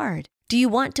so hard? Do you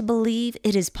want to believe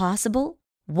it is possible?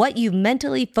 What you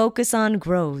mentally focus on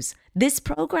grows. This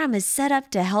program is set up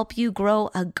to help you grow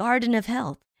a garden of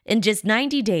health. In just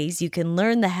 90 days, you can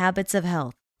learn the habits of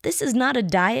health. This is not a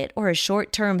diet or a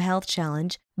short-term health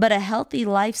challenge, but a healthy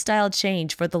lifestyle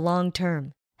change for the long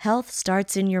term. Health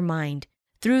starts in your mind.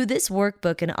 Through this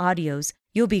workbook and audios,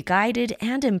 you'll be guided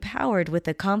and empowered with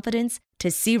the confidence to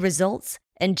see results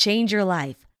and change your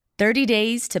life. 30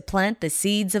 days to plant the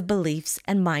seeds of beliefs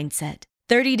and mindset.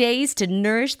 30 days to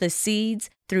nourish the seeds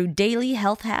through daily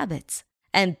health habits.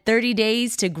 And 30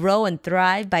 days to grow and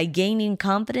thrive by gaining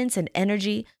confidence and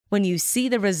energy when you see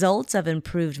the results of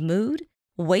improved mood,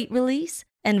 weight release,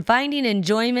 and finding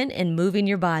enjoyment in moving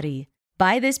your body.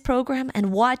 Buy this program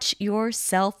and watch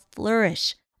yourself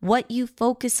flourish. What you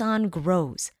focus on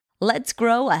grows. Let's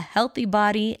grow a healthy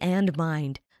body and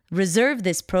mind. Reserve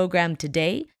this program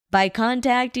today by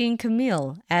contacting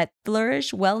Camille at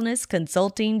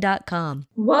flourishwellnessconsulting.com.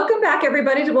 Welcome back,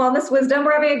 everybody, to Wellness Wisdom.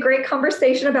 We're having a great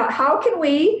conversation about how can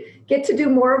we get to do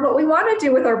more of what we want to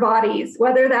do with our bodies,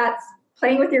 whether that's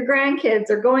playing with your grandkids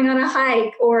or going on a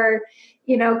hike or,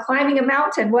 climbing a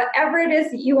mountain, whatever it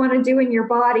is that you want to do in your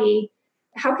body.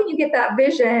 How can you get that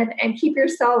vision and keep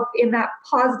yourself in that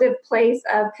positive place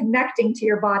of connecting to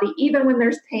your body, even when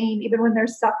there's pain, even when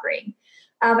there's suffering?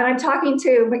 And I'm talking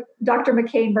to Dr.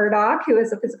 McKay Murdoch, who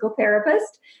is a physical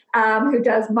therapist who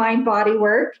does mind-body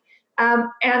work.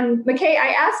 And McKay,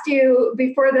 I asked you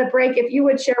before the break if you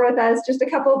would share with us just a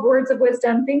couple of words of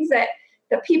wisdom, things that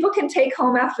people can take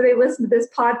home after they listen to this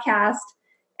podcast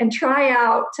and try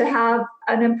out to have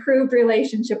an improved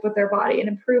relationship with their body, an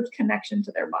improved connection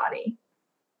to their body.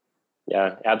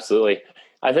 Yeah, absolutely.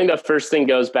 I think the first thing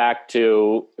goes back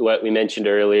to what we mentioned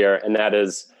earlier, and that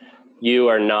is you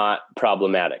are not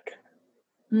problematic.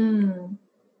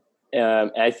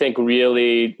 I think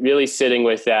really, really sitting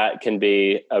with that can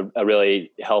be a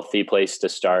really healthy place to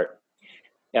start.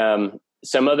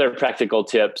 Some other practical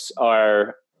tips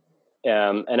are,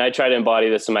 and I try to embody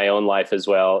this in my own life as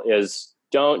well, is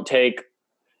don't take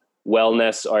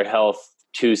wellness or health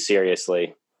too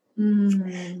seriously.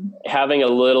 Having a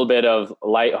little bit of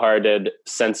lighthearted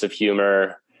sense of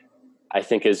humor, I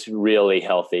think, is really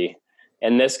healthy.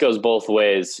 And this goes both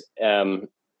ways. Don't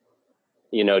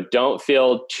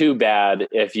feel too bad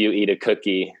if you eat a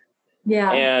cookie.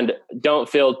 Yeah. And don't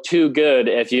feel too good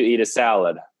if you eat a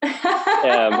salad.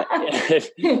 If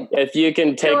you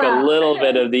can take a little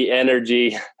bit of the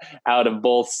energy out of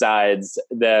both sides,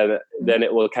 then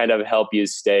it will kind of help you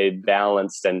stay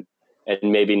balanced and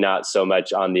maybe not so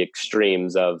much on the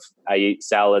extremes of I eat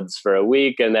salads for a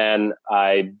week and then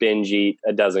I binge eat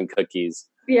a dozen cookies.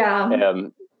 Yeah.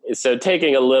 So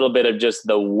taking a little bit of just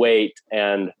the weight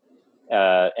and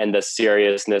the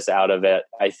seriousness out of it,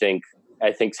 I think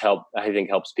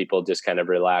helps people just kind of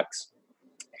relax.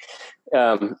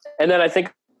 And then I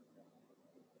think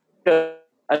a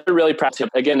really practical,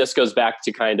 again, this goes back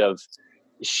to kind of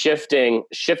shifting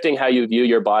how you view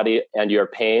your body and your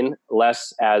pain,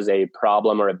 less as a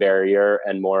problem or a barrier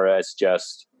and more as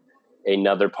just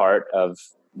another part of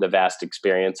the vast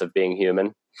experience of being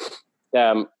human.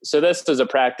 So this is a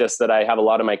practice that I have a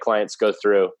lot of my clients go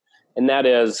through, and that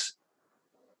is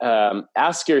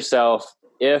ask yourself,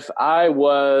 if I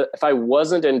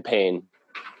wasn't in pain,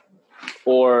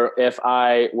 or if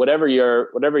whatever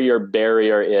your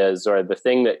barrier is, or the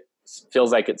thing that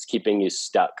feels like it's keeping you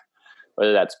stuck,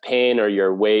 whether that's pain or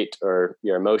your weight or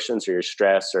your emotions or your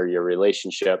stress or your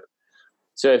relationship.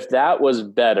 So if that was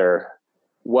better,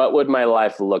 what would my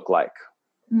life look like?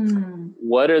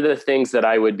 What are the things that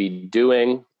I would be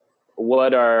doing?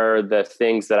 What are the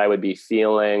things that I would be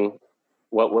feeling?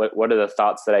 What are the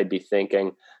thoughts that I'd be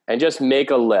thinking? And just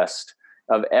make a list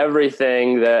of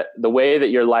everything, that the way that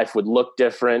your life would look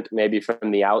different, maybe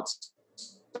from the outside.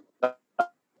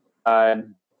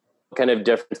 What kind of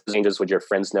differences, changes would your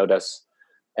friends notice?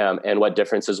 And what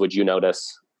differences would you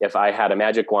notice if I had a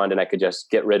magic wand and I could just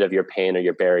get rid of your pain or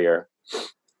your barrier?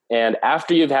 And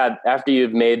after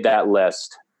you've made that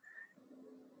list,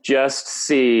 just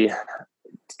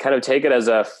kind of take it as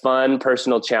a fun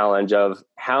personal challenge of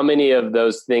how many of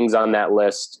those things on that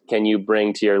list can you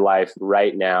bring to your life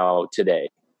right now, today?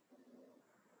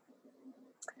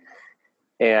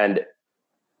 And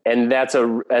that's a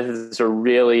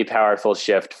really powerful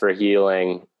shift for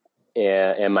healing.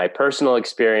 In my personal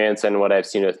experience and what I've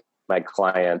seen with my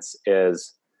clients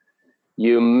is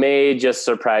you may just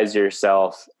surprise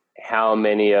yourself how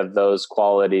many of those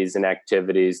qualities and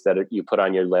activities that you put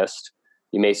on your list,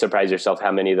 you may surprise yourself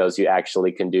how many of those you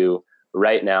actually can do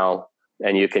right now.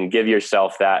 And you can give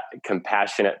yourself that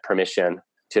compassionate permission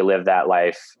to live that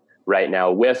life right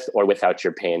now with or without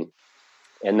your pain.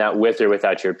 And that with or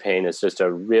without your pain is just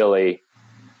a really,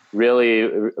 really,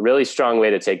 really strong way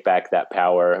to take back that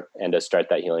power and to start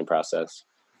that healing process.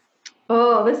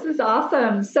 Oh, this is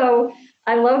awesome. So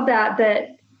I love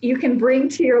that you can bring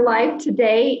to your life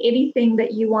today anything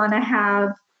that you want to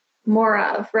have more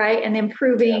of, right? And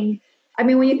improving. Yeah. I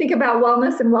mean, when you think about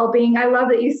wellness and well-being, I love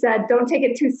that you said, don't take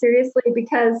it too seriously,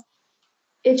 because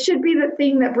it should be the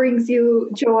thing that brings you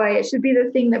joy. It should be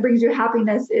the thing that brings you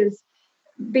happiness, is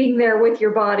being there with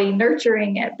your body,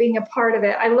 nurturing it, being a part of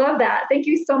it. I love that. Thank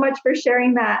you so much for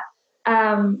sharing that.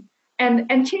 And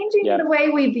changing the way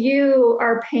we view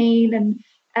our pain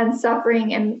and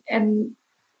suffering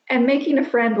and making a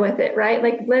friend with it, right?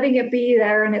 Like letting it be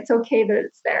there, and it's okay that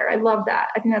it's there. I love that.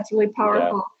 I think that's really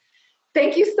powerful. Yeah.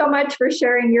 Thank you so much for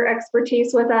sharing your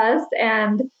expertise with us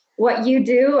and what you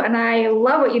do. And I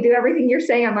love what you do. Everything you're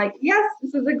saying, I'm like, yes,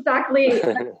 this is exactly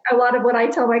a lot of what I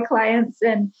tell my clients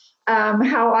and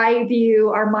how I view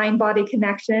our mind-body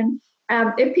connection.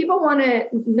 If people want to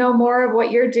know more of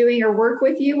what you're doing or work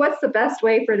with you, what's the best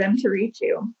way for them to reach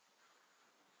you?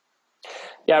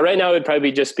 Yeah, right now it would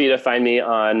probably just be to find me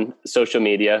on social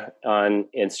media, on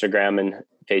Instagram and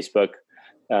Facebook.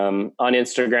 On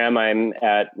Instagram, I'm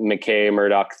at McKay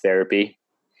Murdoch Therapy.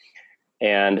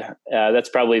 And that's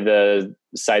probably the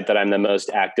site that I'm the most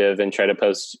active and try to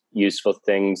post useful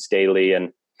things daily.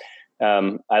 And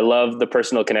I love the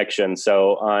personal connection.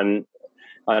 So on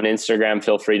Instagram,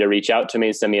 feel free to reach out to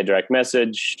me, send me a direct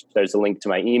message. There's a link to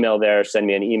my email there. Send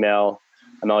me an email.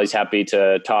 I'm always happy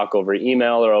to talk over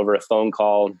email or over a phone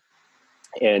call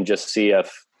and just see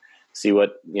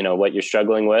what you're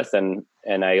struggling with. And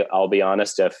I'll be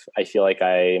honest if I feel like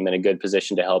I am in a good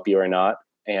position to help you or not.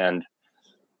 And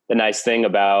the nice thing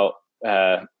about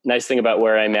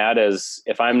where I'm at is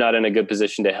if I'm not in a good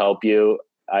position to help you,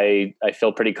 I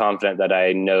feel pretty confident that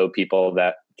I know people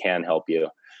that can help you.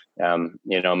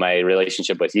 My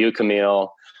relationship with you,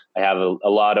 Camille, I have a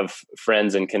lot of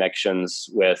friends and connections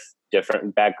with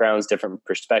different backgrounds, different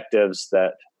perspectives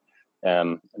that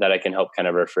I can help kind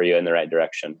of refer you in the right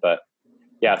direction. But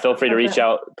yeah, feel free to reach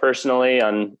out personally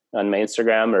on my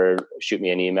Instagram or shoot me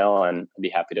an email, and I'd be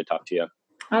happy to talk to you.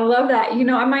 I love that.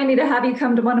 I might need to have you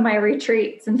come to one of my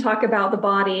retreats and talk about the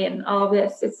body and all of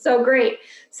this. It's so great.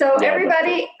 So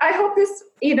everybody, I hope this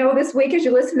week as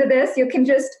you listen to this, you can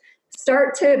just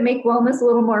start to make wellness a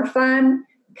little more fun,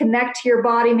 connect to your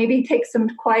body, maybe take some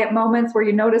quiet moments where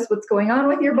you notice what's going on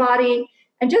with your body,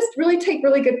 and just really take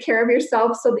really good care of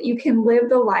yourself so that you can live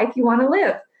the life you want to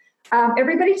live.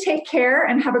 Everybody take care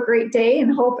and have a great day,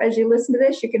 and hope as you listen to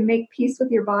this, you can make peace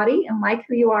with your body and like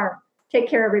who you are. Take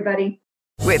care, everybody.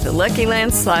 With the Lucky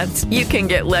Land Slots, you can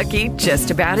get lucky just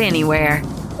about anywhere.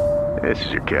 This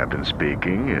is your captain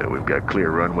speaking. We've got clear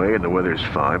runway and the weather's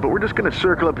fine, but we're just going to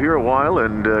circle up here a while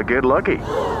and get lucky.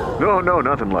 No,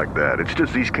 nothing like that. It's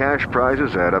just these cash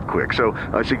prizes add up quick. So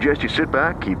I suggest you sit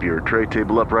back, keep your tray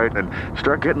table upright, and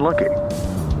start getting lucky.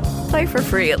 Play for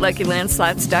free at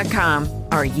LuckyLandSlots.com.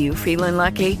 Are you feeling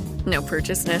lucky? No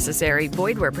purchase necessary.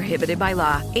 Void where prohibited by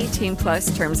law.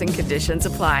 18+ terms and conditions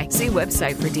apply. See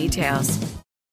website for details.